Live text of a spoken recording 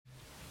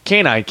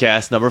Canine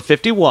Cast number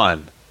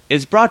 51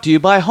 is brought to you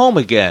by Home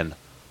Again.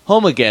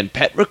 Home Again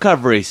Pet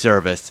Recovery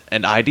Service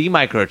and ID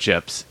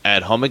Microchips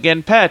at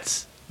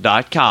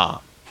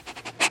homeagainpets.com.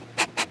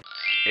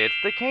 It's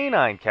the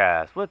Canine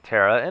Cast with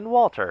Tara and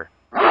Walter.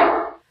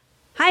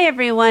 Hi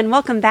everyone,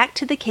 welcome back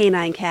to the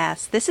Canine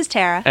Cast. This is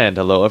Tara. And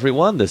hello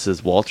everyone, this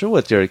is Walter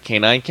with your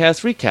Canine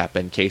Cast recap.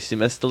 In case you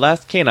missed the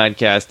last Canine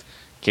Cast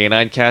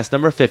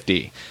number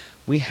 50.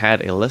 We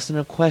had a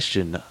listener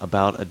question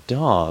about a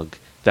dog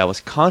that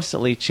was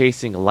constantly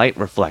chasing light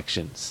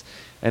reflections.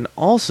 And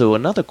also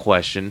another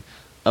question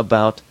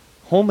about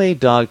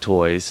homemade dog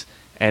toys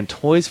and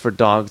toys for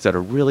dogs that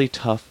are really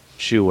tough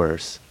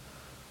chewers.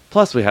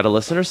 Plus we had a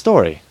listener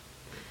story.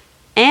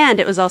 And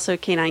it was also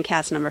Canine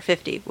Cast number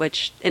 50,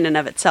 which in and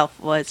of itself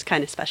was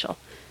kind of special.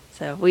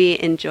 So we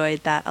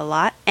enjoyed that a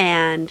lot.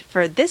 And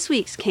for this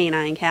week's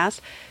Canine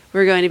Cast,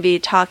 we're going to be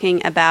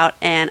talking about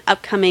an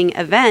upcoming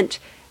event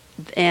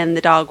in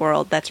the dog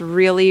world that's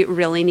really,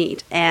 really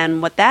neat.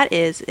 And what that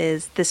is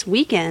this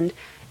weekend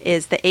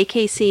is the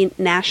AKC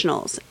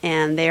Nationals,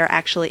 and they are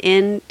actually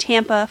in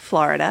Tampa,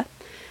 Florida.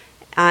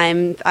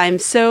 I'm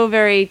so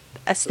very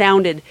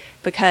astounded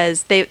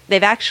because they've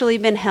actually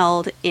been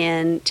held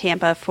in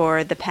Tampa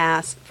for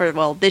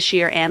this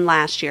year and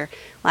last year.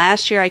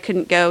 Last year I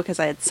couldn't go because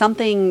I had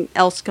something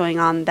else going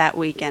on that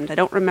weekend. I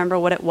don't remember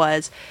what it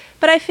was,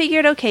 but I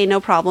figured, okay,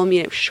 no problem.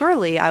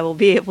 Surely I will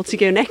be able to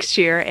go next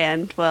year,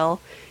 and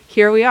well,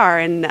 here we are,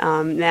 and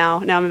now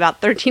I'm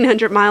about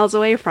 1,300 miles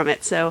away from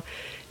it. So,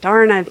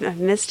 darn, I've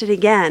missed it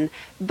again.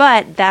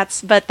 But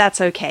that's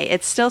okay.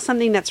 It's still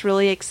something that's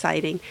really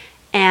exciting.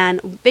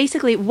 And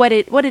basically, what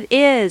it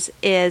is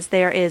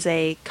there is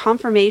a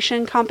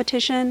conformation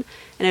competition,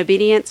 an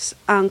obedience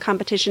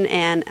competition,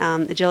 and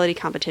agility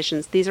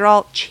competitions. These are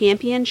all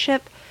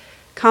championship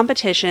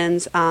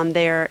competitions.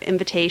 They're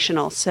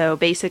invitational. So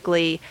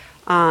basically,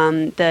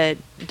 the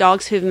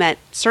dogs who've met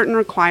certain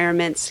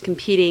requirements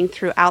competing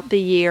throughout the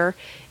year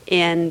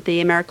in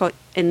the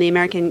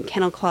American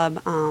Kennel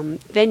Club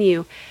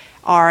venue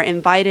are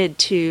invited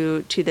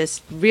to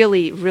this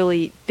really,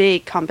 really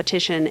big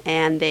competition,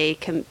 and they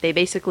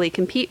basically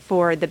compete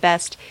for the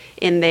best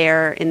in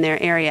their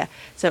area.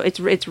 So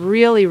it's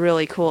really,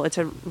 really cool. It's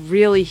a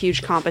really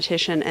huge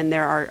competition, and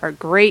there are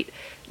great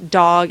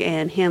dog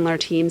and handler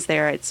teams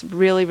there. It's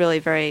really, really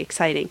very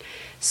exciting.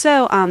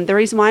 So the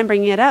reason why I'm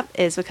bringing it up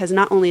is because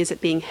not only is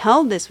it being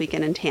held this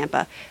weekend in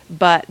Tampa,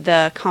 but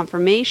the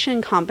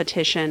conformation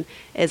competition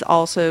is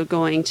also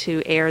going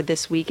to air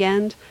this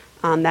weekend.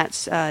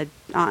 That's on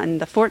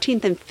the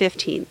 14th and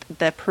 15th.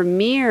 The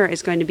premiere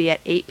is going to be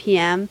at 8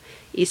 p.m.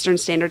 Eastern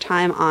Standard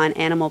Time on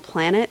Animal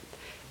Planet,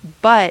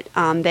 but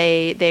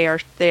they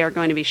are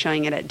going to be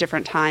showing it at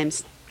different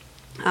times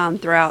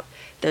throughout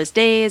those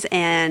days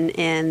and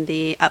in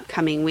the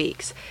upcoming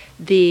weeks.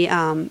 The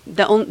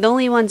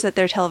only ones that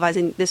they're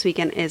televising this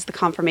weekend is the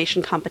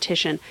conformation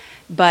competition,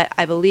 but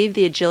I believe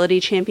the agility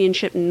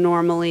championship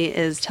normally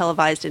is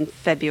televised in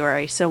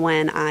February. So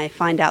when I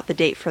find out the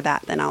date for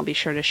that, then I'll be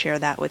sure to share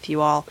that with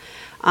you all.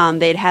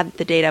 They'd had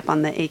the date up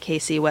on the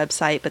AKC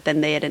website, but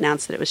then they had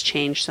announced that it was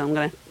changed. So I'm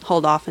going to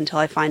hold off until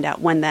I find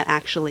out when that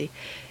actually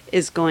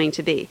is going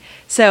to be.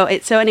 So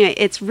anyway,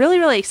 it's really,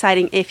 really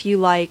exciting if you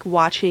like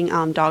watching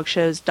dog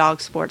shows, dog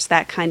sports,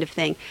 that kind of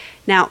thing.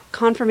 Now,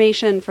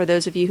 conformation, for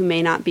those of you who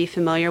may not be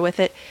familiar with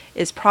it,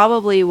 is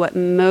probably what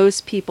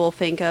most people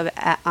think of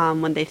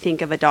when they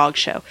think of a dog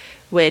show,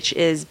 which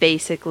is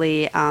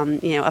basically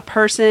a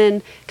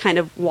person kind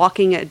of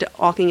walking a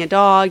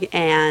dog,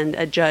 and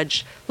a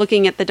judge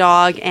looking at the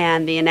dog,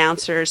 and the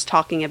announcers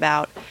talking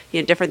about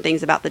different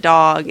things about the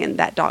dog and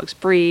that dog's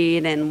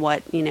breed and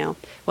what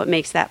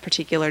makes that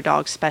particular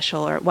dog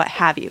special or what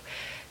have you.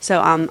 So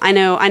I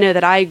know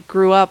that I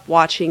grew up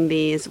watching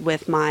these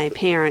with my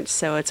parents,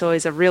 so it's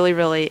always a really,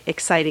 really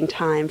exciting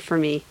time for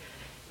me.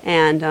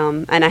 And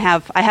I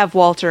have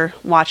Walter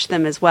watch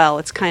them as well.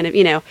 It's kind of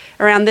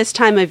around this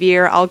time of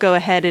year, I'll go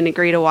ahead and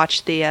agree to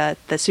watch the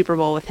Super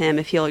Bowl with him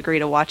if he'll agree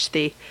to watch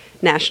the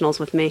Nationals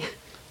with me.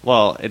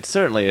 Well, it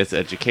certainly is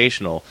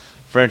educational.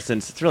 For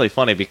instance, it's really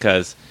funny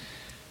because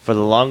for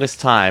the longest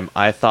time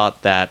I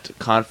thought that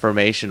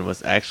conformation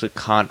was actually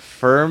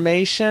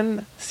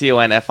confirmation,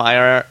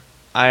 CONFIRMATION,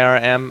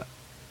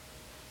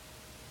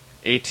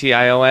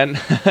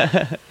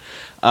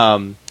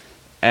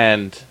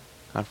 and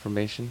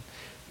confirmation.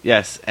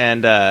 Yes,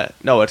 and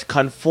no, it's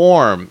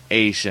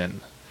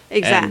conformation.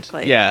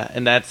 Exactly.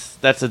 And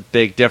that's a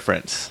big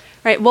difference.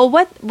 Right. Well,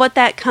 what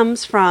that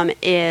comes from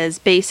is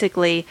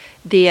basically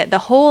the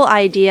whole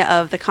idea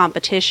of the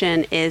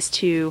competition is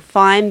to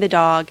find the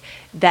dog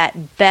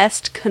that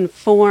best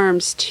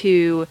conforms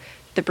to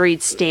the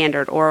breed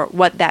standard, or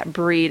what that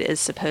breed is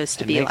supposed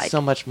to be like. It makes so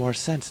much more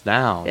sense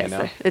now.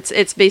 Yes,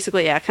 it's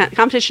basically a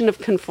competition of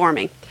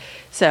conforming.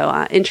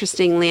 So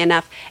interestingly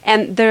enough,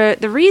 and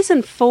the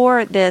reason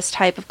for this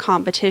type of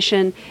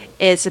competition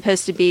is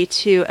supposed to be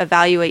to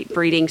evaluate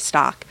breeding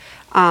stock.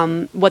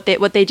 What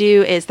they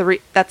do is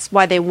that's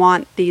why they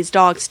want these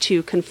dogs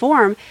to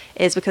conform,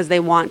 is because they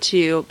want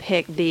to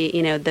pick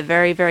the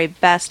very, very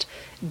best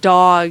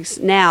dogs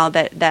now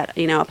that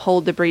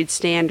uphold the breed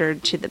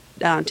standard to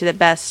the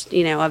best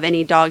of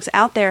any dogs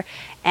out there,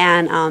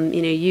 and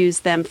use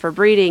them for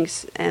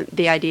breedings, and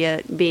the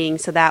idea being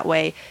so that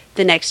way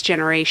the next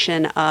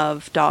generation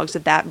of dogs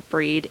of that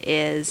breed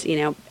is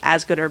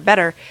as good or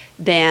better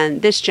than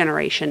this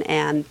generation,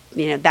 and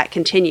that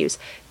continues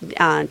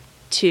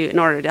in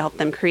order to help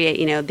them create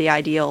the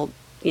ideal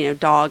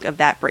dog of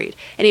that breed.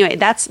 Anyway,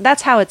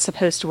 that's how it's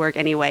supposed to work.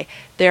 Anyway,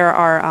 there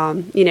are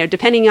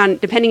depending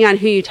on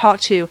who you talk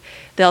to,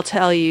 they'll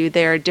tell you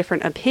there are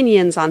different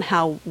opinions on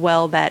how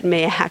well that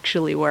may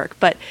actually work.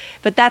 But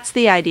that's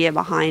the idea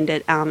behind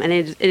it, and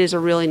it is a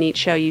really neat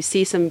show. You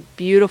see some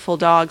beautiful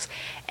dogs,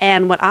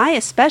 and what I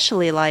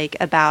especially like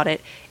about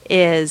it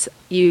is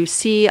you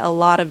see a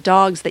lot of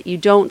dogs that you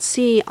don't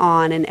see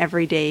on an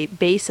everyday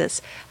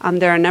basis.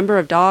 There are a number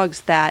of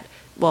dogs that,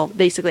 well,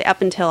 basically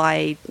up until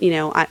I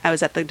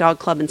was at the dog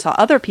club and saw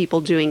other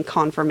people doing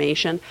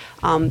conformation,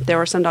 there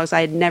were some dogs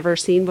I had never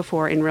seen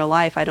before in real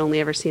life. I'd only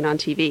ever seen on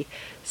TV.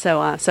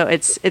 So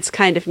it's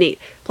kind of neat.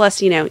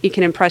 Plus, you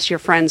can impress your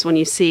friends when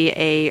you see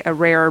a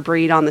rarer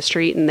breed on the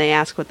street and they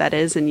ask what that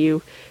is, and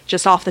you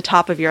just off the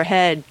top of your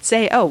head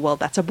say, oh, well,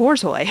 that's a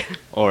Borzoi.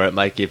 Or it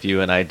might give you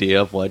an idea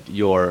of what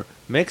your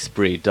mixed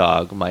breed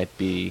dog might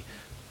be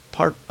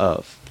part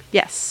of.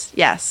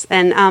 Yes,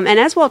 and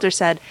as Walter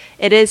said,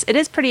 it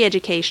is pretty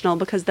educational,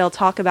 because they'll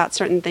talk about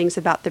certain things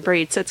about the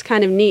breed. So it's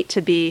kind of neat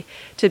to be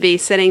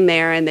sitting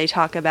there and they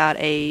talk about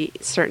a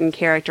certain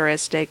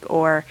characteristic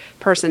or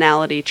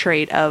personality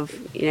trait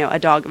of a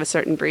dog of a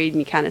certain breed,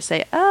 and you kind of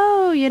say,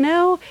 oh,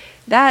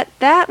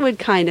 that would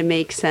kind of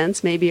make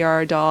sense. Maybe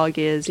our dog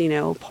is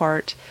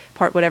part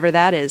whatever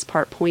that is,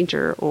 part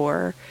pointer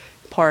or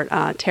part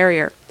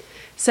terrier.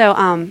 So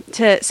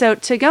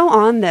to go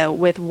on though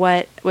with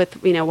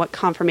what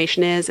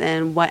conformation is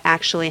and what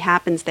actually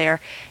happens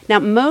there. Now,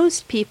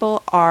 most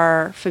people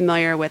are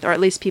familiar with, or at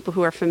least people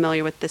who are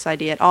familiar with this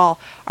idea at all,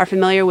 are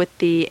familiar with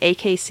the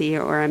AKC,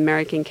 or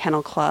American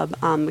Kennel Club,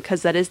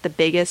 because that is the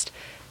biggest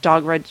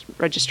dog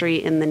registry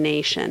in the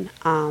nation,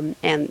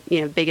 and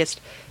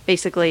biggest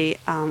basically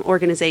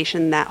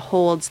organization that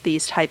holds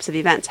these types of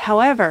events.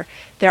 However,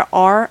 there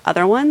are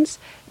other ones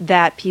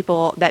that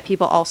people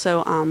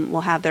also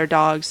will have their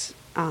dogs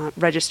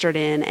registered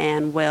in,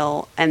 and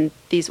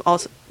these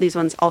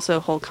ones also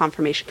hold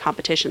conformation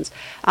competitions.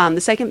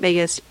 The second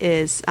biggest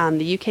is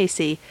the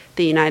UKC,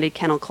 the United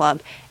Kennel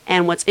Club.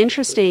 And what's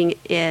interesting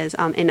is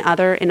in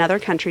other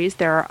countries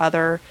there are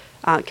other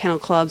kennel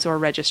clubs or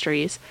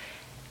registries,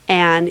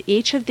 and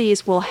each of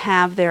these will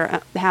have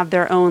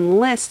their own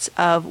lists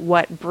of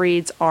what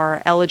breeds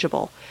are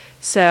eligible.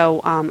 So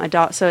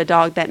a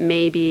dog that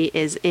maybe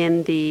is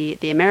in the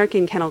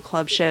American Kennel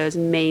Club shows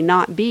may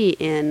not be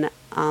in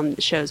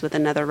shows with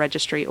another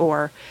registry,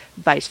 or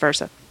vice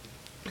versa.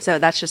 So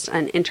that's just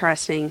an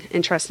interesting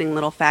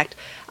little fact,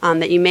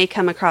 that you may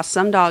come across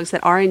some dogs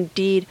that are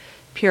indeed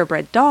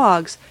purebred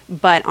dogs,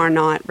 but are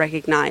not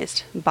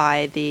recognized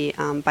by the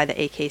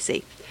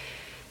AKC.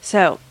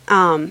 So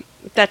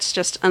that's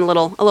just a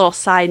little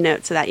side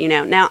note so that you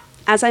know. Now,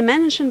 as I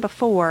mentioned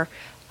before,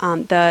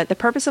 the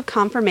purpose of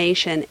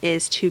conformation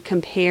is to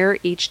compare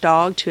each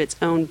dog to its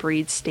own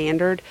breed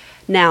standard.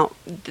 Now,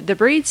 the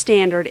breed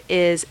standard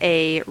is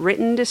a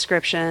written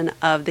description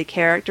of the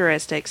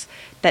characteristics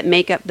that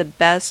make up the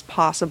best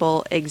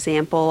possible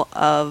example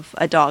of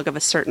a dog of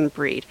a certain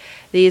breed.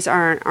 These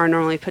are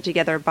normally put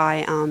together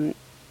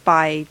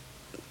by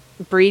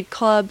breed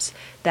clubs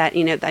that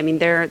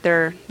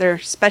their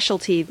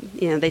specialty,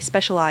 they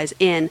specialize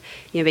in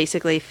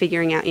basically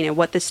figuring out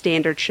what the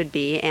standard should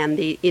be, and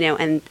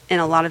and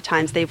a lot of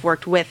times they've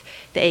worked with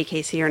the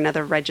AKC or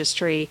another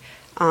registry.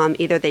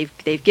 Either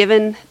they've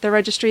given the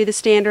registry the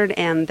standard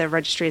and the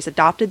registry has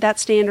adopted that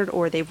standard,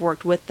 or they've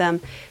worked with them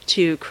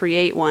to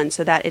create one,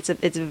 so that it's a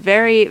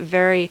very,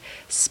 very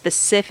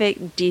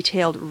specific,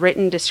 detailed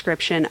written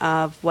description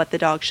of what the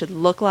dog should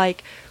look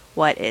like,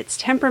 what its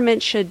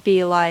temperament should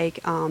be like,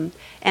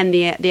 and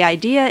the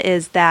idea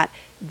is that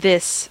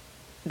this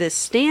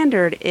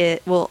standard,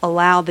 it will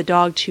allow the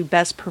dog to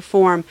best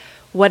perform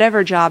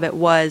whatever job it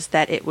was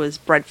that it was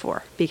bred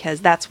for, because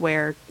that's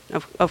where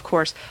of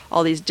course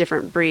all these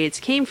different breeds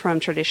came from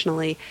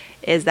traditionally,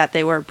 is that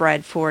they were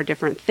bred for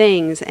different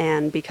things,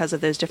 and because of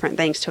those different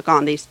things took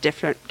on these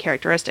different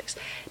characteristics.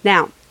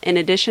 Now, in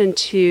addition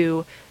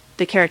to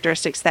the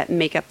characteristics that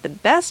make up the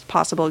best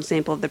possible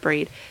example of the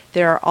breed,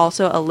 there are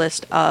also a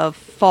list of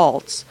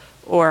faults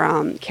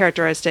or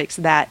characteristics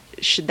that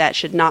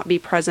should not be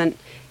present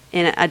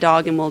in a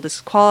dog and will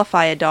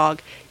disqualify a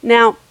dog.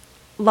 Now,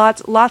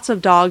 lots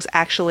of dogs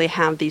actually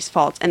have these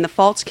faults, and the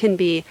faults can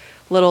be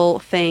little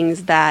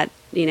things that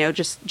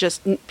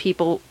just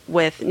people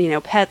with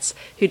pets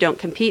who don't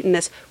compete in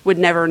this would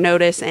never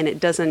notice, and it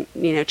doesn't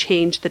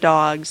change the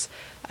dog's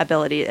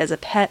ability as a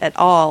pet at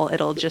all.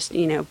 It'll just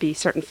be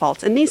certain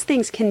faults, and these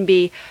things can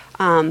be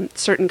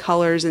certain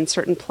colors in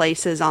certain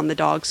places on the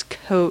dog's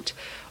coat,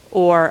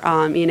 or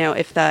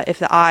if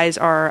the eyes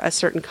are a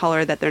certain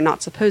color that they're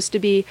not supposed to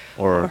be,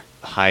 or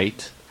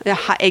height.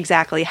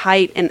 Exactly,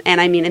 height, and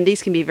I mean, and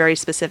these can be very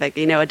specific.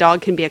 A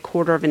dog can be a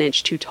quarter of an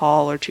inch too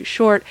tall or too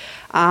short.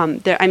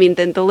 Then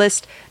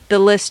the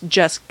list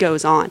just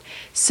goes on.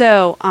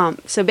 So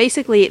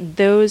basically,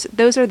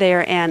 those are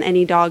there, and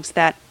any dogs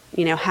that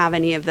have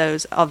any of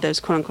those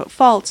quote unquote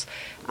faults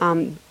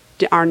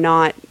are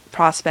not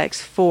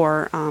prospects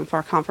for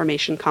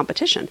conformation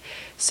competition.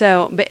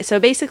 So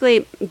basically,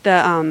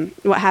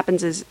 what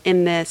happens is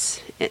in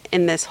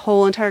this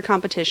whole entire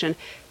competition,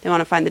 they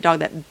want to find the dog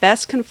that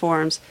best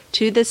conforms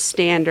to this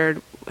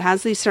standard,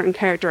 has these certain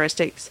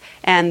characteristics,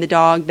 and the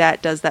dog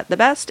that does that the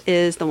best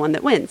is the one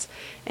that wins.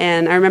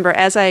 And I remember,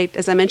 as I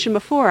mentioned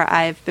before,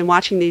 I've been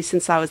watching these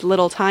since I was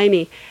little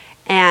tiny,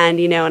 and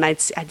and I'd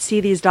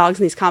see these dogs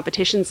in these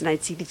competitions, and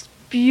I'd see these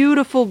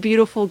beautiful,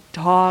 beautiful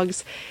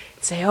dogs.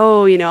 Say,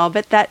 oh, I'll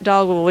bet that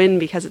dog will win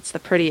because it's the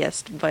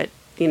prettiest. But,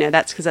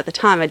 that's because at the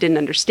time I didn't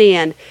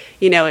understand,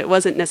 it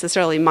wasn't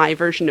necessarily my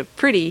version of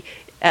pretty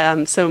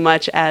so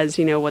much as,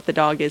 what the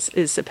dog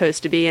is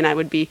supposed to be. And I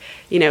would be,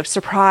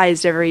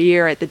 surprised every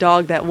year at the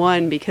dog that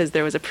won because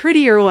there was a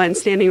prettier one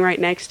standing right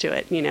next to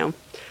it.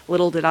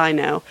 Little did I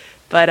know.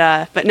 But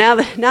now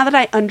that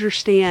I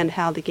understand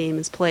how the game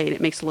is played,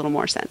 it makes a little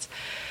more sense.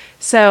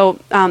 So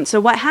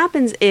what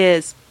happens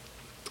is,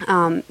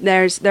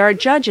 there are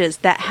judges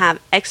that have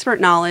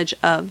expert knowledge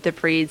of the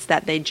breeds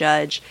that they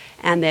judge,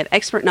 and they have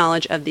expert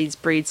knowledge of these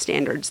breed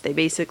standards. They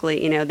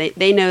basically,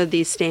 they know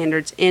these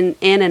standards in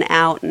and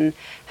out, and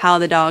how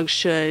the dog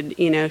should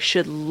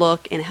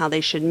look, and how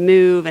they should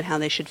move, and how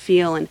they should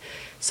feel, and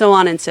so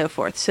on and so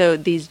forth. So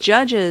these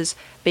judges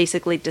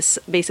basically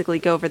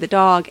go over the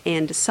dog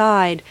and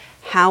decide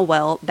how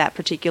well that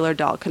particular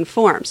dog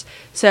conforms.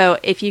 So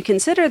if you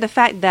consider the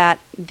fact that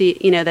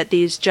that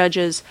these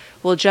judges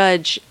will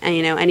judge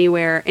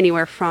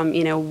anywhere from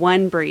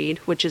one breed,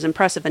 which is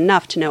impressive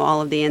enough to know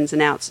all of the ins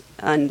and outs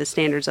and the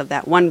standards of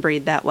that one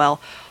breed that well,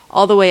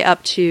 all the way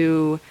up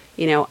to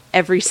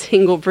every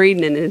single breed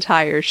in an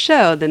entire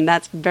show, then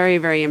that's very,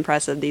 very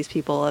impressive. These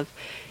people have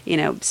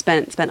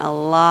spent a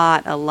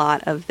lot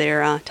of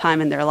their time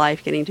in their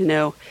life getting to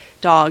know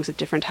dogs of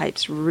different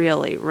types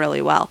really,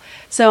 really well.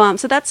 So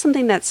that's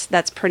something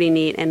that's pretty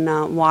neat,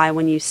 and why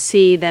when you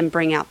see them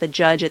bring out the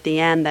judge at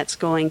the end that's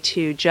going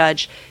to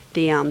judge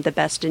the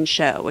best in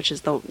show, which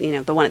is the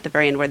one at the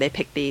very end where they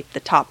pick the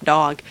top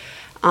dog.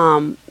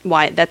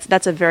 Why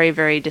that's a very,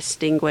 very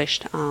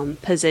distinguished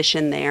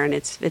position there, and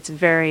it's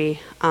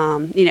very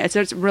it's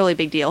a really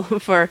big deal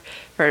for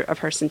a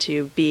person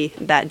to be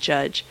that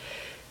judge.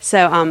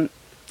 So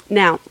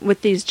now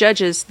with these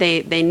judges,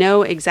 they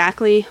know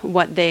exactly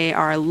what they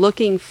are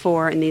looking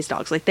for in these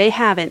dogs. Like, they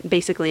have it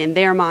basically in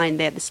their mind,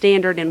 they have the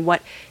standard and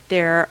what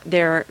their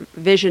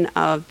vision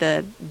of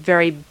the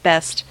very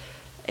best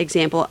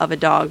example of a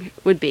dog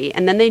would be,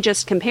 and then they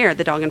just compare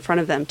the dog in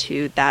front of them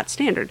to that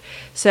standard.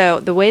 So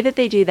the way that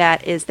they do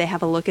that is they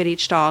have a look at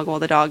each dog while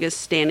the dog is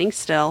standing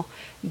still.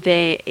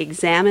 They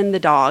examine the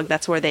dog.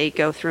 That's where they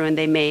go through, and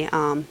they may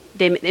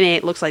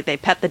it looks like they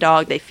pet the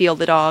dog, they feel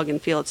the dog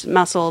and feel its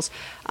muscles,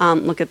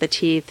 look at the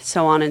teeth,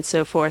 so on and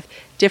so forth.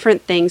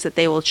 Different things that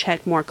they will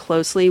check more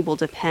closely will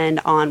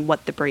depend on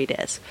what the breed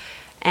is.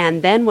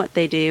 And then what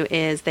they do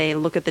is they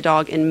look at the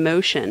dog in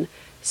motion,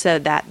 so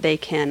that they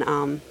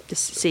can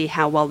just see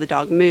how well the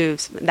dog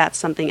moves. That's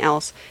something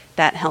else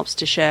that helps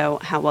to show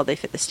how well they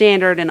fit the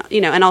standard, and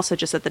and also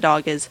just that the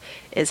dog is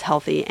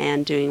healthy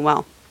and doing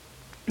well.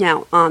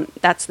 Now,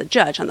 that's the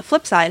judge. On the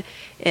flip side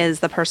is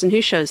the person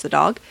who shows the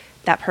dog.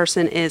 That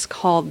person is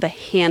called the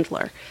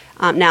handler.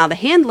 Now, the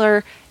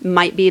handler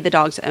might be the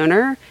dog's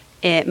owner.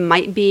 It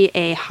might be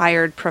a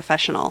hired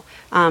professional.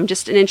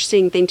 Just an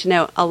interesting thing to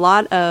note, a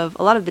lot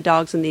of the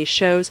dogs in these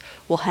shows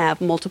will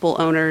have multiple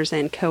owners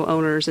and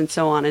co-owners and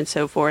so on and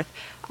so forth.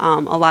 A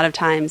lot of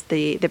times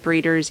the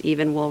breeders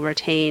even will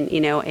retain,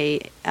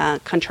 a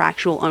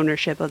contractual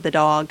ownership of the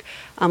dog.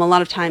 A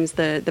lot of times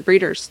the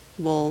breeders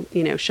will,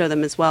 show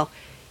them as well,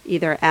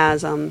 either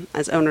as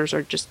owners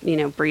or just,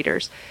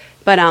 breeders.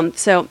 But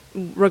so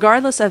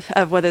regardless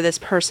of whether this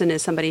person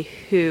is somebody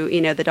who,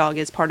 the dog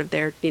is part of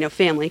their,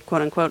 family,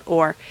 quote unquote,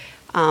 or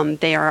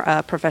they are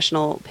a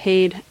professional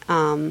paid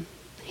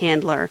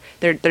handler,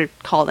 they're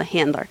called a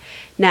handler.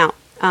 Now,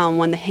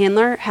 when the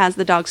handler has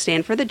the dog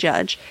stand for the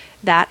judge,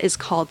 that is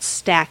called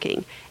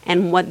stacking.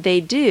 And what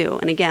they do,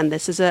 and again,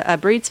 this is a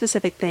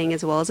breed-specific thing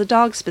as well as a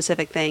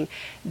dog-specific thing,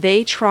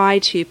 they try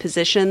to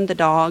position the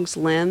dog's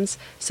limbs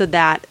so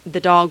that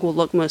the dog will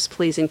look most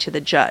pleasing to the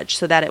judge,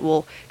 so that it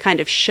will kind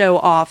of show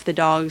off the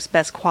dog's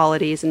best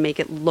qualities and make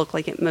it look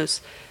like it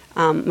most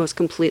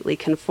completely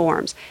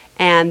conforms.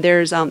 And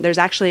there's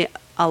actually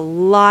a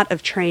lot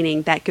of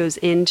training that goes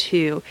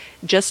into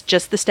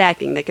just the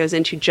stacking, that goes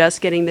into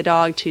just getting the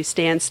dog to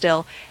stand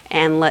still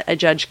and let a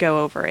judge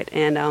go over it.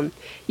 And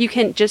you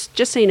can just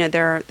so you know,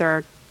 there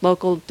are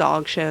local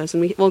dog shows,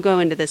 and we'll go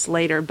into this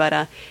later,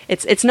 but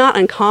it's not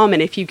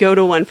uncommon if you go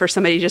to one for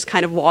somebody to just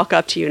kind of walk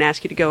up to you and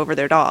ask you to go over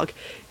their dog.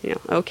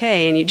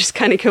 Okay, and you just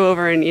kind of go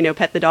over and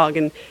pet the dog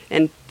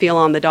and feel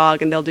on the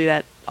dog, and they'll do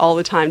that all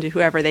the time to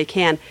whoever they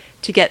can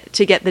to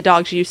get the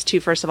dogs used to,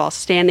 first of all,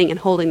 standing and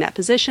holding that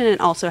position, and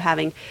also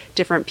having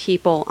different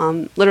people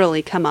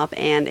literally come up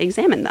and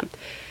examine them.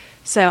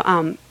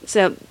 So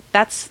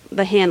that's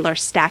the handler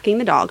stacking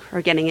the dog,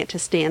 or getting it to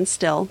stand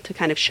still to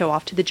kind of show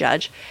off to the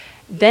judge.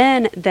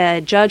 Then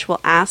the judge will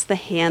ask the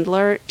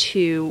handler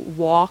to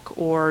walk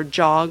or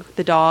jog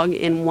the dog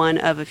in one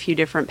of a few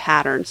different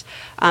patterns.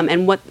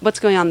 And what's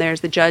going on there is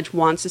the judge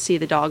wants to see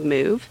the dog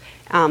move,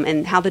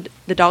 and how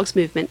the dog's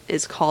movement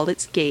is called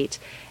its gait.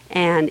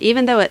 And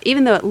even though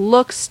it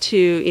looks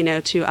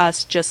to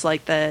us just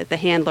like the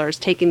handlers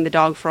taking the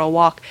dog for a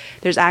walk,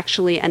 there's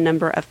actually a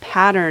number of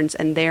patterns,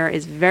 and there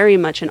is very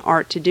much an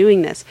art to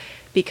doing this,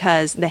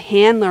 because the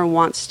handler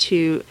wants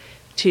to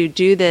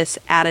do this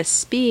at a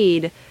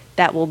speed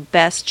that will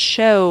best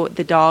show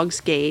the dog's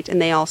gait,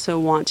 and they also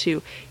want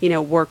to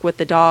work with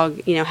the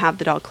dog, have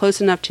the dog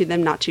close enough to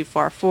them, not too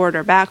far forward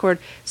or backward,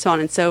 so on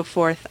and so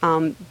forth.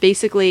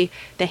 Basically,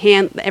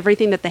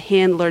 everything that the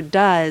handler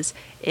does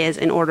is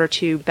in order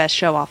to best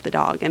show off the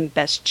dog and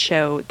best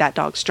show that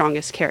dog's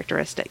strongest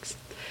characteristics.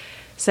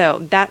 So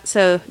that's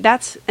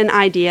an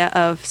idea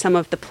of some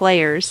of the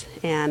players,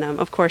 and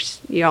of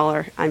course you all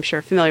are, I'm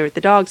sure, familiar with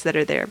the dogs that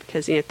are there,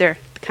 because they're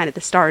kind of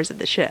the stars of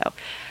the show.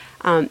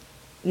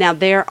 Now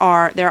there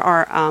are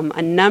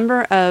a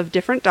number of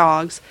different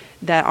dogs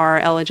that are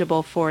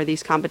eligible for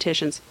these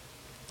competitions.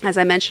 As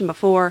I mentioned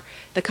before,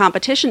 the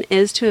competition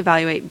is to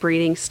evaluate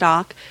breeding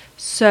stock,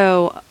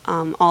 so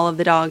all of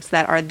the dogs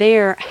that are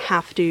there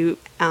have to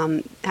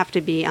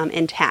be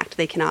intact.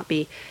 They cannot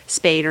be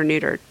spayed or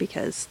neutered,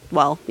 because,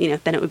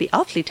 then it would be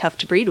awfully tough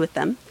to breed with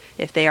them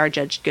if they are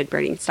judged good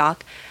breeding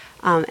stock.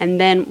 And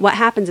then what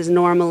happens is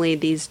normally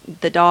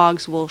the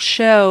dogs will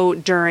show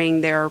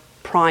during their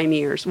prime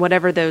years,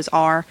 whatever those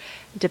are,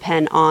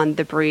 depend on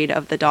the breed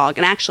of the dog.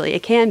 And actually,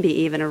 it can be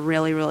even a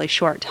really, really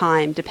short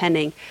time,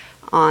 depending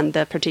on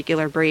the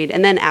particular breed.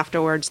 And then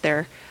afterwards,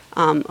 their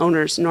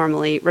owners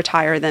normally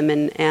retire them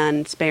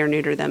and spay or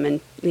neuter them,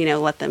 and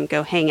let them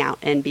go hang out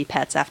and be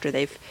pets after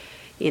they've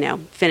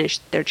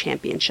finished their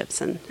championships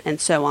and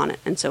so on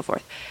and so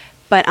forth.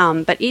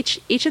 But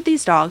each of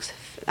these dogs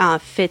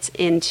fits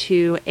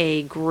into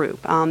a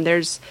group.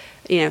 There's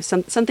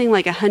something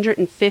like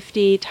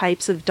 150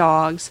 types of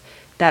dogs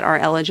that are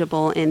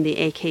eligible in the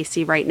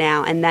AKC right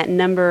now, and that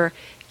number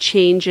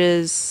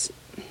changes.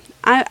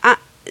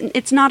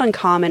 It's not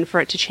uncommon for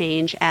it to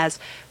change as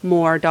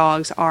more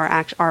dogs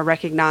are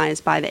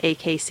recognized by the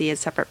AKC as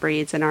separate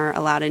breeds and are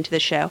allowed into the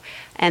show,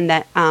 and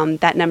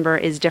that number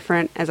is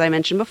different, as I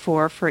mentioned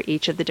before, for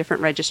each of the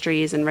different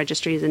registries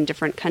in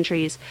different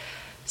countries.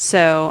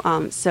 So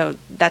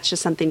that's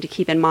just something to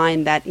keep in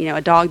mind, that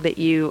a dog that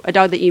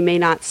you may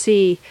not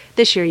see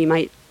this year, you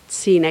might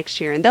see next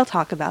year, and they'll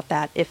talk about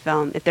that if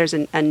there's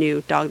a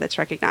new dog that's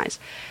recognized.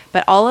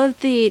 But all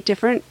of the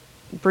different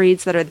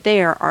breeds that are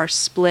there are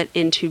split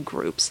into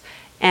groups,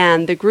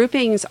 and the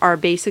groupings are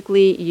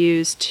basically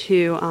used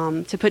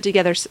to put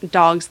together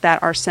dogs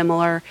that are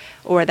similar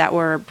or that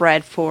were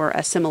bred for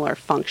a similar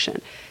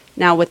function.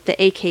 Now with the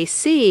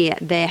AKC,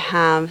 they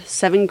have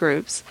 7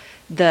 groups: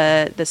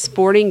 the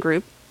sporting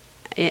group,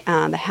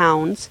 the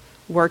hounds,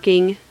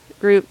 working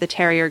group, the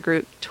terrier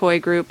group, toy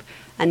group,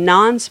 a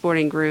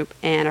non-sporting group,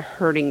 and a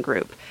herding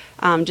group.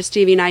 Just to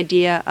give you an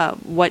idea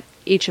of what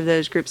each of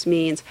those groups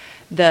means,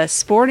 the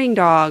sporting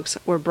dogs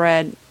were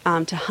bred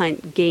to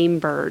hunt game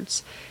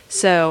birds.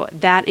 So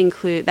that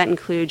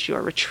includes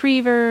your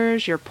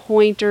retrievers, your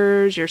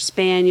pointers, your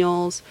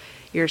spaniels,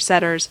 your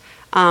setters.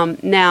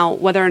 Now,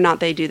 whether or not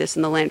they do this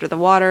in the land or the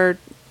water,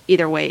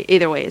 either way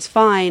is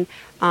fine.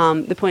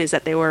 The point is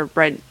that they were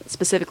bred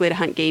specifically to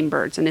hunt game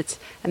birds, and it's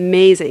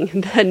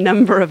amazing the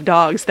number of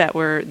dogs that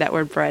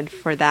were bred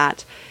for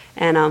that.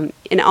 And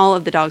all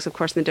of the dogs, of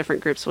course, in the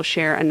different groups will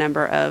share a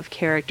number of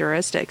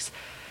characteristics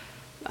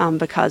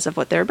because of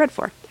what they're bred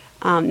for.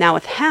 Now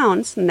with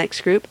hounds, the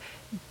next group,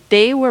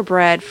 they were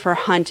bred for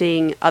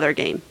hunting other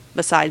game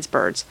besides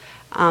birds.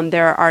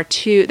 There are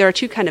two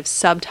kind of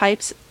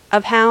subtypes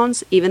of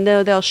hounds, even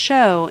though they'll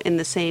show in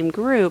the same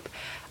group.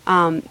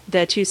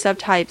 The 2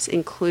 subtypes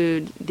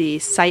include the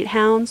sight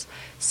hounds,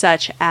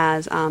 such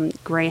as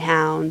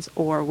greyhounds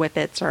or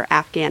whippets or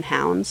Afghan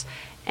hounds,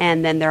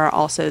 and then there are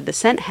also the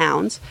scent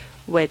hounds,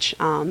 which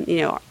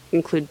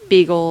include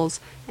beagles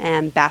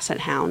and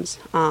basset hounds.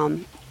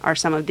 Are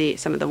some of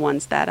the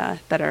ones that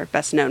are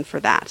best known for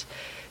that.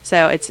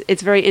 So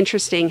it's very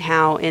interesting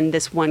how in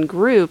this one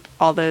group,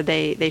 although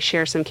they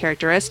share some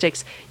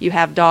characteristics, you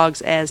have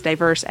dogs as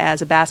diverse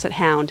as a basset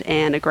hound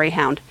and a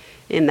greyhound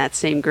in that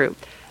same group.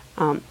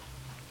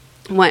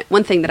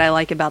 One thing that I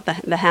like about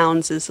the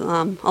hounds is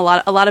a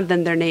lot of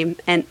them their name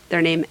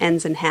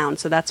ends in hound,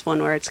 so that's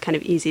one where it's kind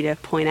of easy to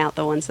point out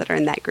the ones that are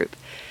in that group.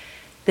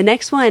 The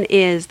next one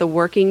is the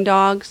working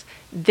dogs.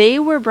 They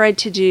were bred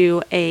to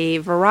do a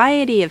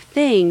variety of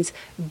things,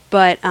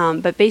 but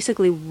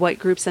basically what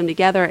groups them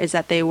together is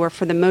that they were,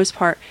 for the most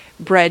part,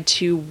 bred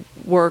to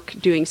work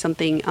doing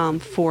something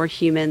for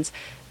humans.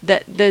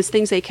 Those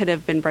things they could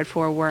have been bred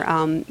for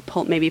were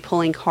maybe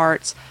pulling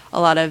carts. A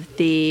lot of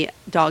the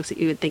dogs that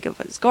you would think of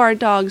as guard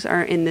dogs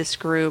are in this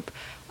group,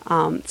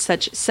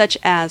 such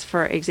as,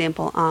 for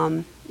example,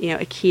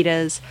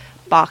 Akitas,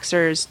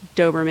 Boxers,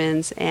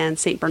 Dobermans, and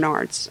Saint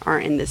Bernards are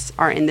in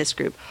this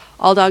group.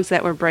 All dogs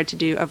that were bred to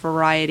do a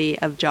variety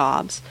of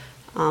jobs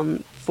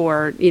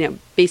for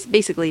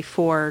basically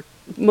for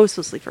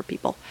mostly for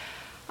people.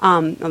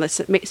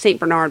 Saint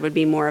Bernard would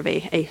be more of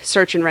a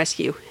search and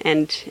rescue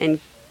and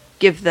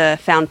give the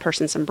found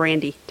person some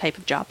brandy type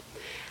of job.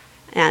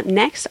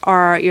 Next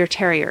are your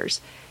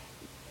terriers.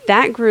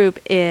 That group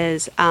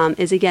is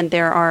again,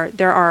 there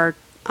are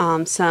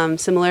some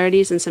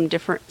similarities and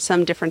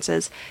some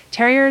differences.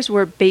 Terriers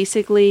were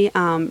basically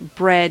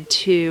bred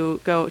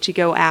to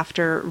go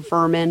after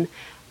vermin.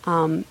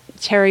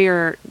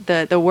 Terrier,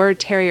 the word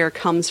terrier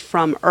comes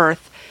from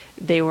earth.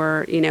 They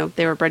were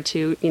bred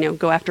to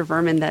go after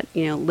vermin that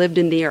lived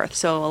in the earth.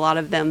 So a lot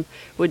of them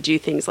would do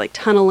things like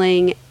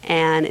tunneling,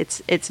 and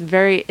it's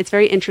very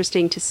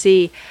interesting to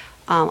see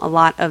a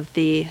lot of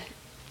the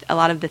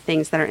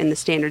things that are in the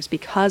standards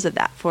because of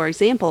that. For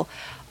example,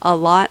 a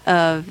lot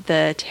of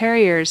the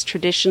terriers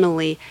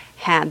traditionally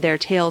had their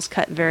tails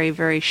cut very,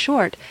 very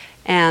short.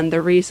 And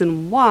the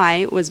reason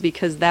why was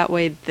because that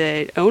way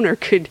the owner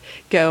could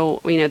go,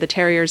 the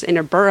terriers in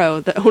a burrow,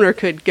 the owner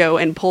could go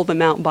and pull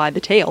them out by the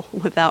tail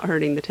without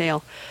hurting the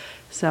tail.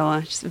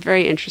 So just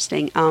very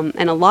interesting.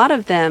 And a lot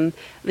of them,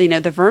 the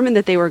vermin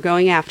that they were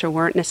going after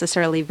weren't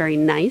necessarily very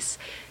nice.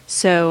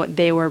 So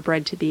they were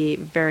bred to be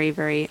very,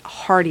 very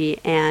hardy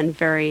and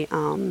very,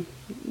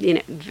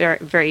 very,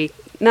 very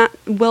not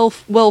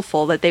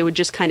willful, that they would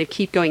just kind of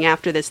keep going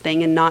after this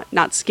thing and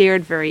not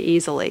scared very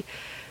easily.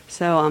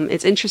 So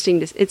it's interesting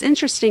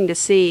to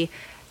see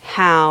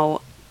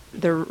how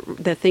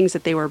the things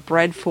that they were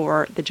bred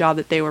for, the job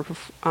that they were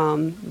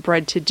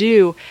bred to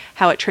do,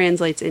 how it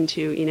translates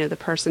into the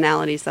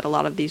personalities that a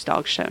lot of these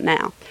dogs show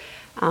now.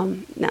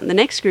 Now the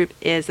next group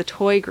is the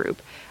toy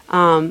group.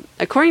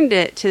 According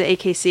to the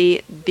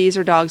AKC, these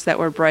are dogs that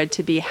were bred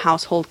to be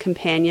household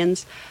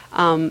companions.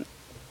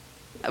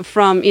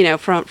 From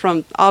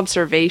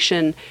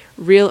observation,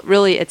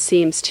 really it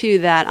seems too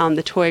that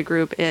the toy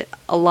group,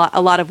 a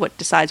lot of what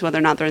decides whether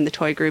or not they're in the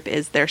toy group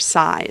is their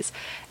size,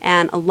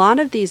 and a lot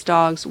of these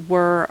dogs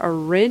were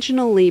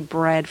originally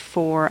bred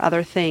for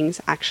other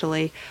things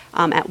actually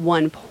at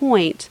one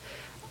point,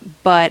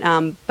 but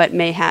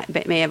may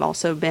have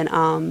also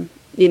been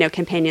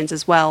companions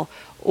as well,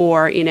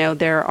 or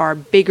there are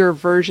bigger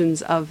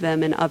versions of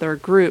them in other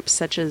groups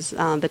such as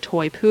the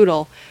toy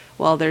poodle.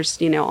 Well,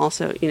 there's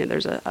also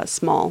there's a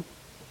small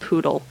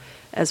poodle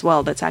as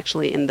well that's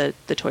actually in the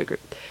toy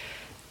group.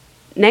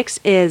 Next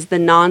is the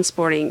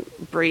non-sporting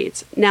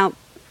breeds. Now,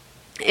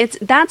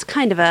 that's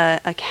kind of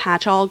a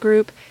catch-all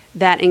group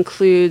that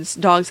includes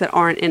dogs that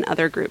aren't in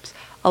other groups.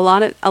 A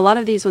lot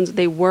of these ones,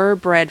 they were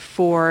bred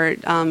for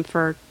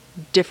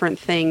different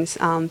things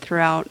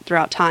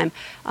throughout time.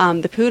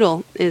 The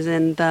poodle is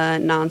in the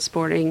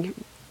non-sporting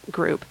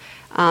group.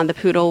 The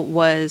poodle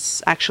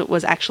was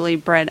actually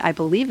bred, I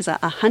believe, as a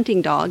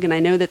hunting dog, and I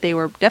know that they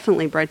were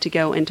definitely bred to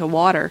go into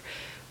water,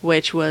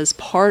 which was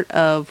part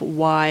of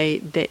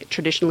why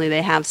traditionally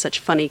they have such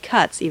funny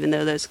cuts. Even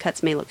though those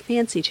cuts may look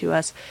fancy to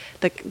us,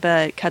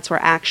 the cuts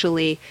were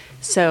actually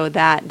so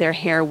that their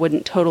hair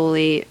wouldn't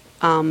totally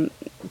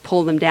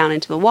pull them down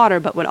into the water,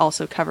 but would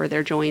also cover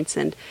their joints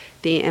and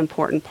the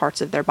important parts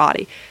of their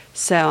body.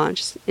 So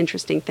just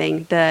interesting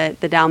thing.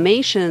 The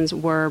Dalmatians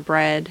were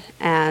bred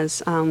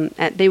as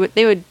they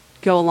would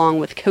go along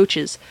with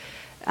coaches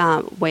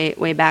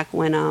way back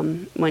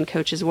when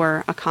coaches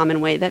were a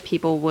common way that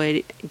people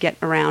would get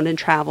around and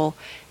travel,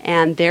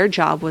 and their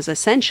job was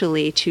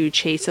essentially to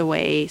chase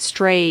away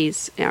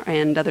strays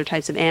and other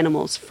types of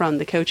animals from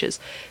the coaches.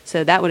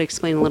 So that would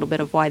explain a little bit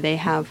of why they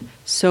have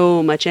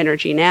so much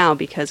energy now,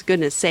 because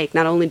goodness sake,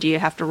 not only do you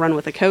have to run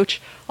with a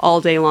coach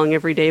all day long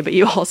every day, but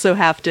you also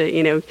have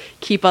to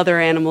keep other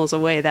animals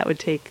away. That would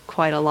take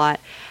quite a lot.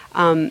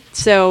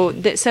 So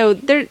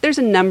there's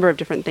a number of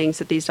different things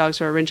that these dogs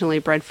were originally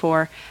bred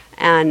for,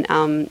 and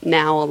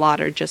now a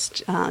lot are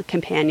just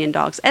companion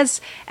dogs.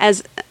 As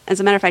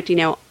a matter of fact,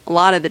 a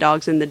lot of the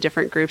dogs in the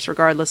different groups,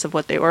 regardless of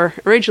what they were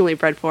originally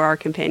bred for, are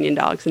companion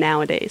dogs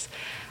nowadays.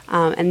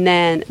 And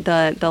then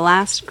the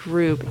last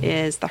group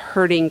is the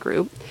herding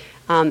group.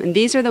 And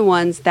these are the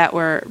ones that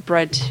were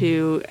bred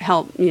to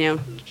help,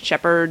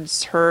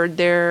 shepherds herd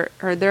their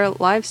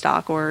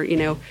livestock, or,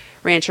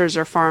 ranchers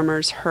or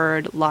farmers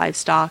herd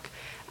livestock.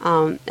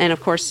 And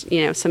of course,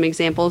 some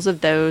examples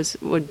of those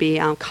would be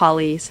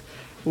collies,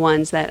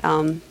 ones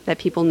that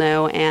people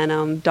know,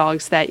 and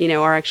dogs that,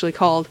 are actually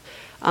called,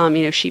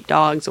 sheep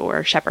dogs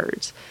or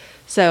shepherds.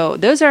 So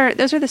those are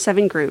the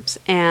 7 groups.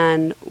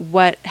 And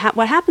what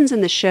happens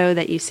in the show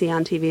that you see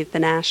on TV at the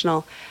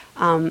National,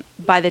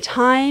 By the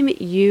time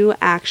you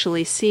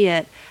actually see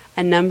it,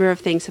 a number of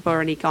things have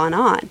already gone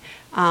on.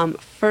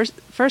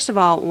 First of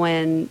all,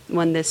 when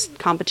this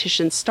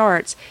competition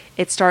starts,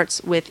 it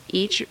starts with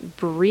each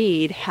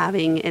breed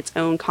having its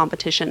own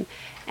competition,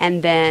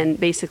 and then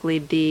basically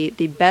the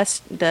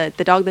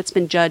dog that's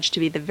been judged to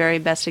be the very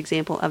best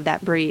example of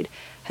that breed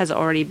has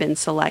already been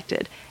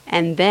selected,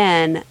 and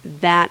then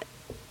that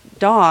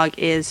dog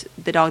is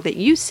the dog that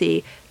you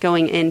see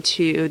going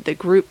into the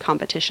group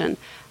competition.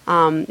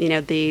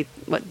 The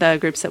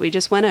groups that we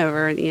just went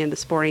over, the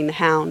sporting, the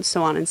hounds,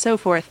 so on and so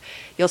forth.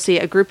 You'll see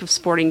a group of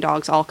sporting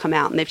dogs all come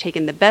out, and they've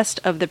taken the best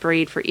of the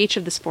breed for each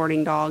of the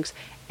sporting dogs,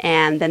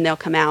 and then they'll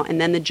come out,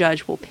 and then the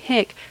judge will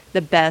pick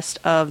the best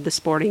of the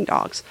sporting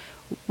dogs.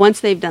 Once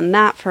they've done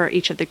that for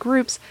each of the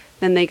groups,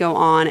 then they go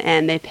on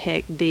and they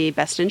pick the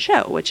best in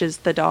show, which is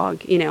the dog,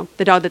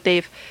 the dog that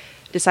they've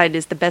decided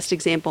is the best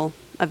example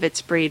of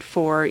its breed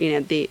for,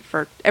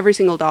 for every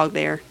single dog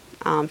there.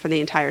 For the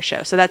entire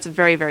show. So that's a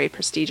very, very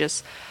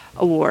prestigious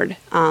award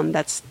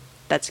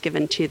that's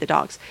given to the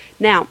dogs.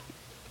 Now,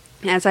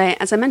 as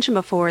I mentioned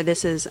before,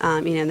 this is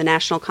the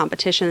national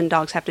competition.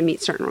 Dogs have to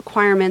meet certain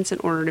requirements in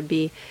order to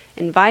be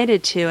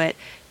invited to it.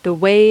 The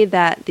way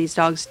that these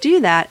dogs do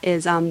that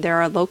is there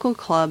are local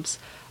clubs,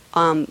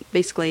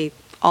 basically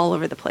all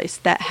over the place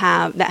that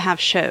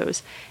have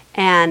shows,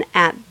 and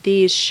at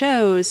these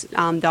shows,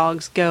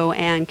 dogs go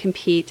and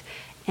compete.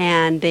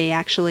 And they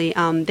actually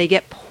they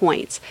get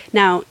points.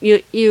 Now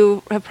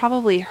you have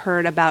probably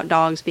heard about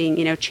dogs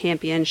being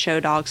champion show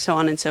dogs, so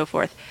on and so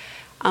forth.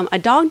 A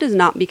dog does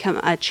not become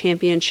a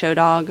champion show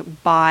dog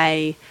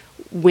by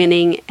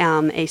winning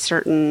a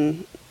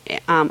certain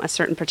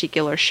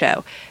particular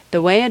show.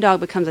 The way a dog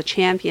becomes a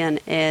champion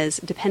is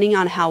depending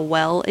on how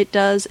well it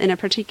does in a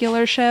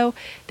particular show,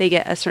 they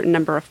get a certain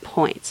number of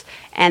points.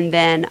 And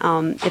then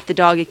if the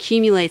dog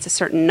accumulates a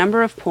certain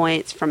number of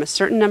points from a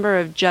certain number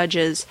of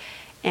judges,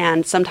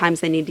 and sometimes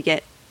they need to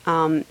get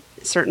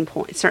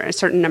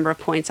certain number of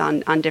points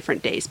on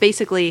different days.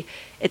 Basically,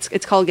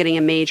 it's called getting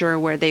a major,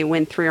 where they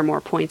win 3 or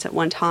more points at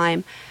one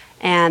time,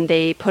 and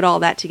they put all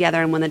that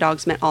together. And when the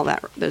dog's met all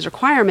those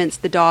requirements,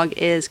 the dog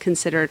is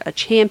considered a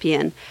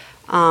champion,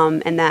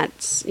 and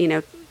that's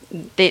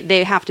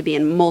they have to be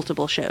in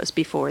multiple shows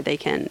before they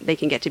can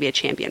get to be a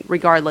champion,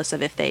 regardless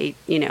of if they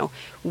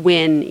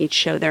win each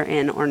show they're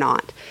in or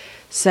not.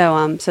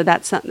 So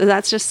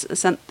that's just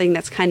something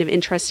that's kind of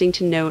interesting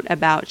to note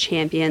about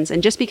champions.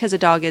 And just because a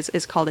dog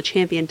is called a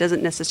champion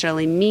doesn't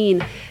necessarily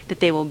mean that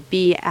they will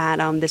be at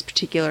this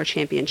particular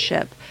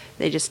championship.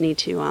 They just need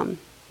to,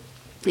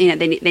 they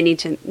need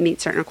to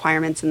meet certain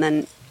requirements, and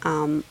then,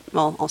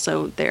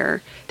 also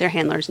their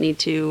handlers need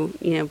to,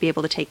 be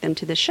able to take them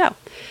to the show.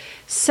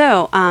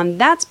 So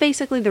that's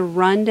basically the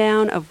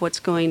rundown of what's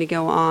going to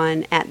go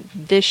on at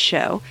this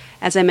show.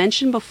 As I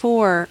mentioned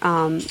before,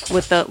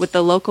 with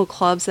the local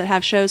clubs that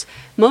have shows,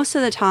 most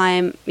of the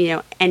time,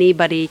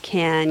 anybody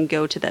can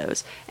go to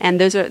those, and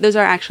those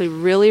are actually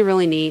really,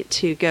 really neat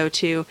to go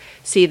to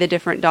see the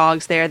different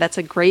dogs there. That's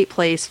a great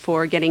place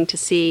for getting to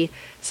see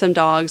some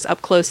dogs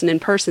up close and in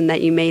person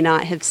that you may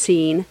not have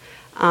seen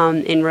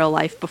in real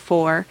life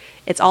before.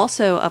 It's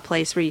also a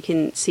place where you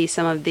can see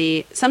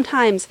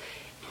sometimes.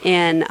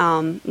 In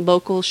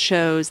local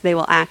shows, they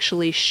will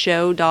actually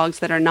show dogs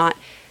that are not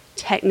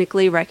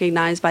technically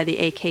recognized by the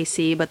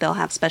AKC, but they'll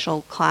have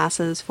special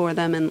classes for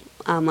them and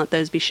let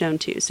those be shown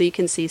too. So you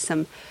can see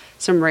some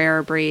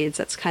rarer breeds.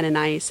 That's kind of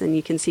nice, and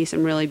you can see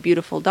some really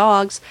beautiful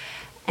dogs.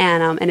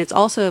 And it's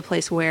also a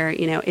place where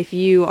if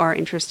you are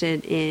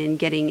interested in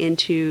getting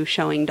into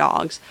showing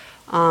dogs,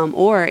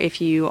 or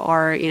if you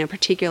are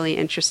particularly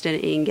interested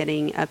in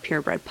getting a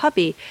purebred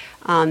puppy,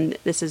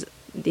 this is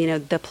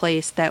the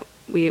place that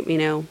we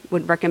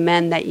would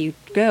recommend that you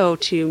go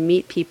to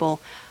meet people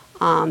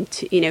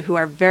who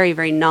are very,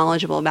 very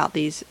knowledgeable about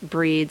these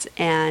breeds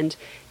and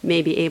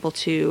may be able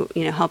to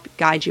help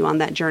guide you on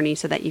that journey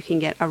so that you can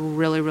get a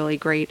really, really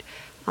great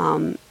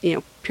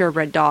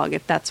purebred dog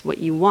if that's what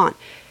you want.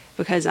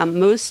 Because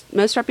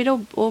most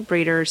reputable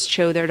breeders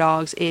show their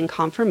dogs in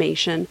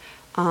conformation.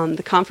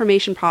 The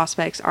conformation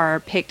prospects are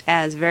picked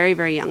as very,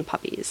 very young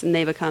puppies, and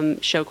they become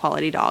show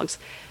quality dogs.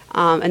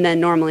 And then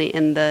normally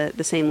in the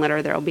same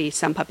litter, there will be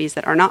some puppies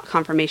that are not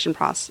conformation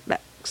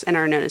prospects and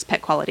are known as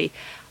pet quality.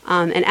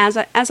 And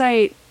as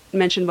I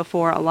mentioned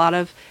before, a lot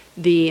of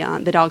the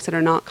dogs that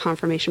are not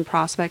conformation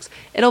prospects,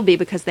 it'll be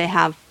because they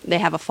have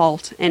a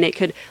fault, and it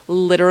could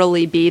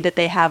literally be that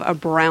they have a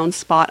brown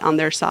spot on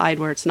their side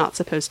where it's not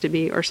supposed to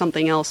be, or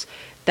something else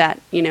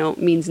that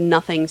means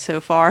nothing so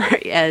far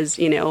as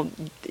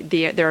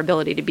their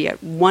ability to be a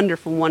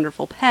wonderful,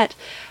 wonderful pet,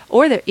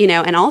 or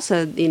and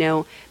also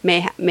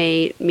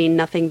may mean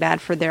nothing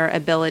bad for their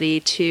ability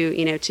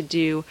to to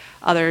do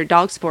other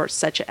dog sports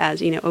such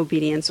as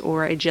obedience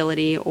or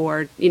agility,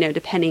 or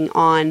depending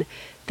on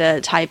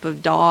the type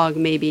of dog,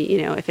 maybe,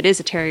 if it is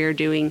a terrier,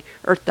 doing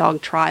earth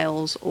dog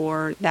trials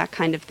or that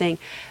kind of thing.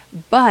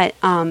 But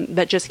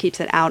just keeps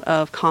it out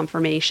of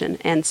conformation,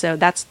 and so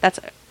that's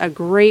a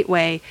great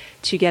way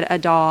to get a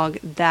dog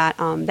that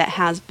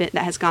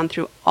has gone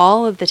through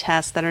all of the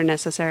tests that are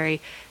necessary,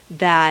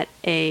 that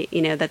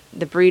that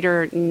the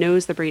breeder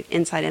knows the breed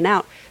inside and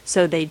out,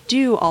 so they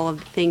do all of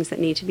the things that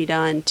need to be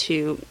done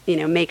to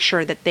make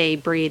sure that they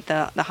breed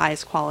the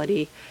highest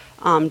quality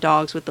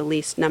dogs with the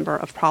least number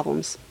of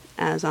problems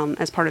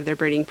as part of their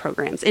breeding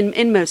programs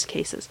in most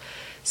cases.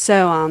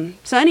 So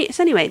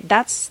anyway,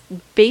 that's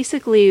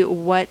basically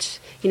what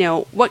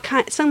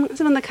some of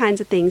the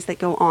kinds of things that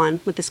go on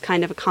with this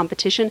kind of a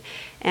competition,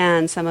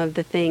 and some of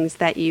the things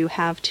that you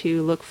have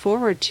to look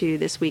forward to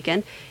this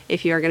weekend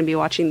if you are going to be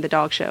watching the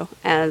dog show,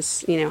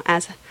 as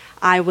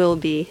I will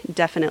be,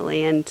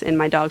 definitely, and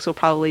my dogs will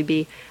probably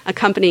be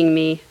accompanying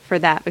me for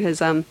that,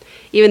 because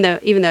even though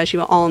as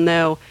you all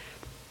know,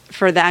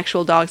 for the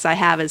actual dogs I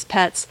have as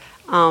pets,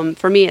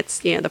 for me, it's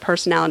the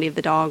personality of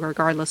the dog,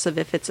 regardless of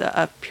if it's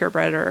a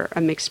purebred or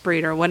a mixed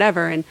breed or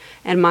whatever.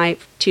 And my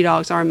 2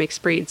 dogs are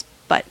mixed breeds,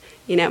 but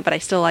I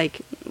still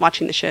like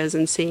watching the shows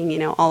and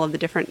seeing all of the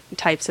different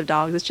types of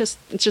dogs. It's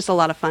just a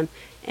lot of fun,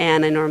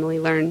 and I normally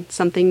learn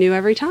something new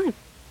every time.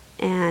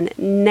 And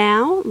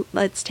now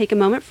let's take a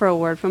moment for a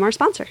word from our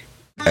sponsor.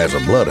 As a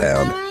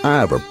bloodhound, I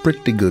have a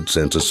pretty good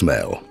sense of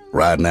smell.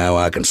 Right now,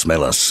 I can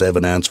smell a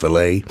 7-ounce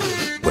filet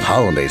with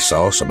hollandaise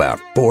sauce about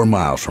 4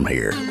 miles from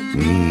here.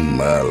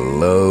 I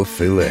love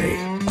filet.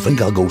 I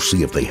think I'll go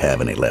see if they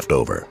have any left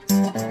over.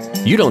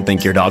 You don't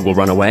think your dog will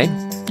run away?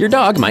 Your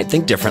dog might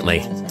think differently.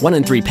 1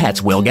 in 3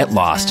 pets will get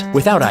lost.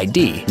 Without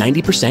ID,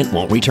 90%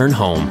 won't return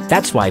home.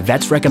 That's why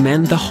vets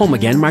recommend the Home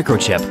Again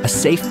microchip, a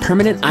safe,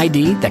 permanent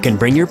ID that can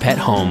bring your pet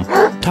home.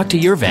 Talk to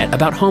your vet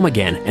about Home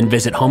Again and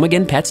visit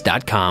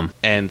homeagainpets.com.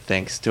 And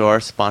thanks to our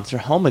sponsor,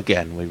 Home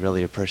Again. We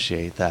really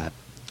appreciate that.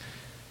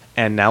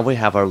 And now we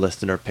have our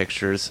listener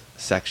pictures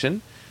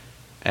section.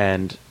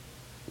 And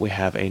we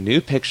have a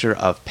new picture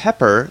of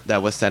Pepper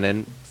that was sent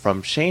in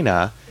from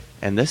Shayna.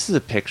 And this is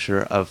a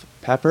picture of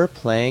Pepper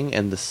playing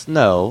in the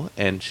snow,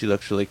 and she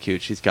looks really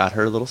cute. She's got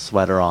her little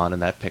sweater on in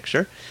that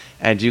picture.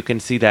 And you can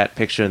see that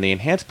picture in the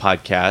Enhanced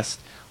podcast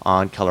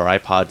on Color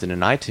iPods and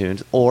in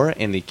iTunes, or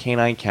in the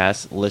Canine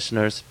Cast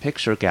listeners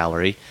picture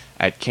gallery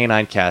at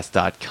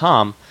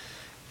caninecast.com,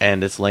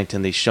 and it's linked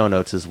in the show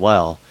notes as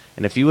well.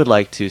 And if you would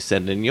like to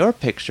send in your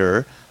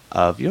picture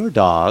of your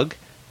dog,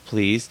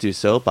 please do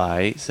so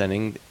by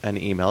sending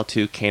an email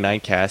to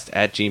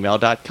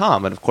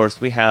caninecast@gmail.com. And of course,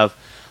 we have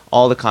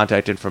all the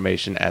contact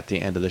information at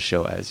the end of the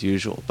show as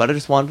usual. But I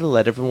just wanted to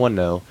let everyone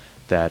know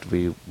that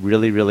we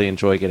really, really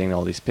enjoy getting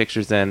all these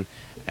pictures in,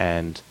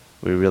 and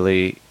we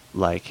really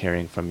like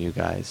hearing from you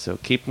guys. So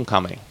keep them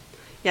coming.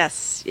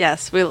 Yes,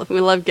 we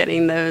love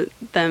getting them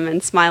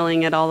and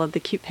smiling at all of the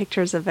cute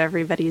pictures of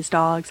everybody's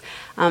dogs,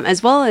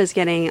 as well as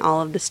getting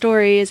all of the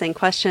stories and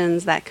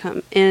questions that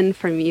come in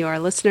from you, our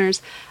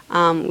listeners.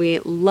 We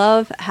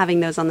love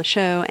having those on the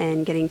show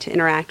and getting to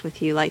interact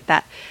with you like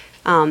that.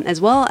 As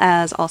well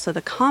as also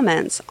the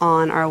comments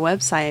on our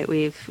website.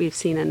 We've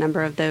seen a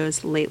number of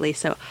those lately,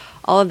 so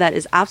all of that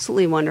is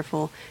absolutely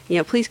wonderful.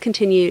 Please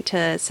continue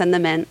to send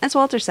them in. As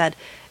Walter said,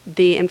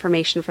 the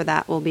information for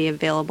that will be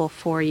available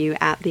for you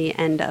at the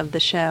end of the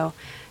show.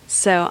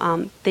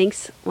 So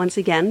thanks once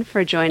again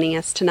for joining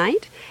us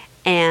tonight.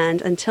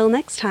 And until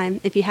next time,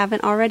 if you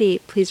haven't already,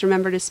 please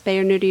remember to spay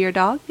or neuter your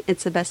dog.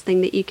 It's the best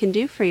thing that you can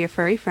do for your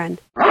furry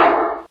friend.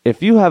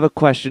 If you have a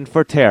question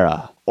for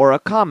Tara or a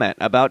comment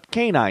about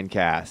Canine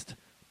Cast,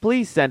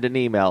 please send an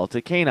email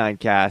to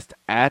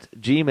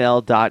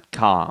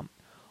caninecast@gmail.com.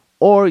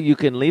 Or you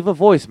can leave a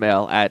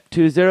voicemail at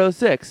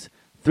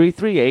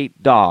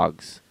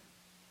 206-338-DOGS.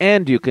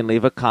 And you can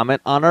leave a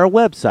comment on our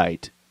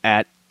website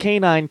at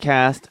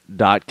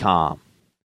caninecast.com.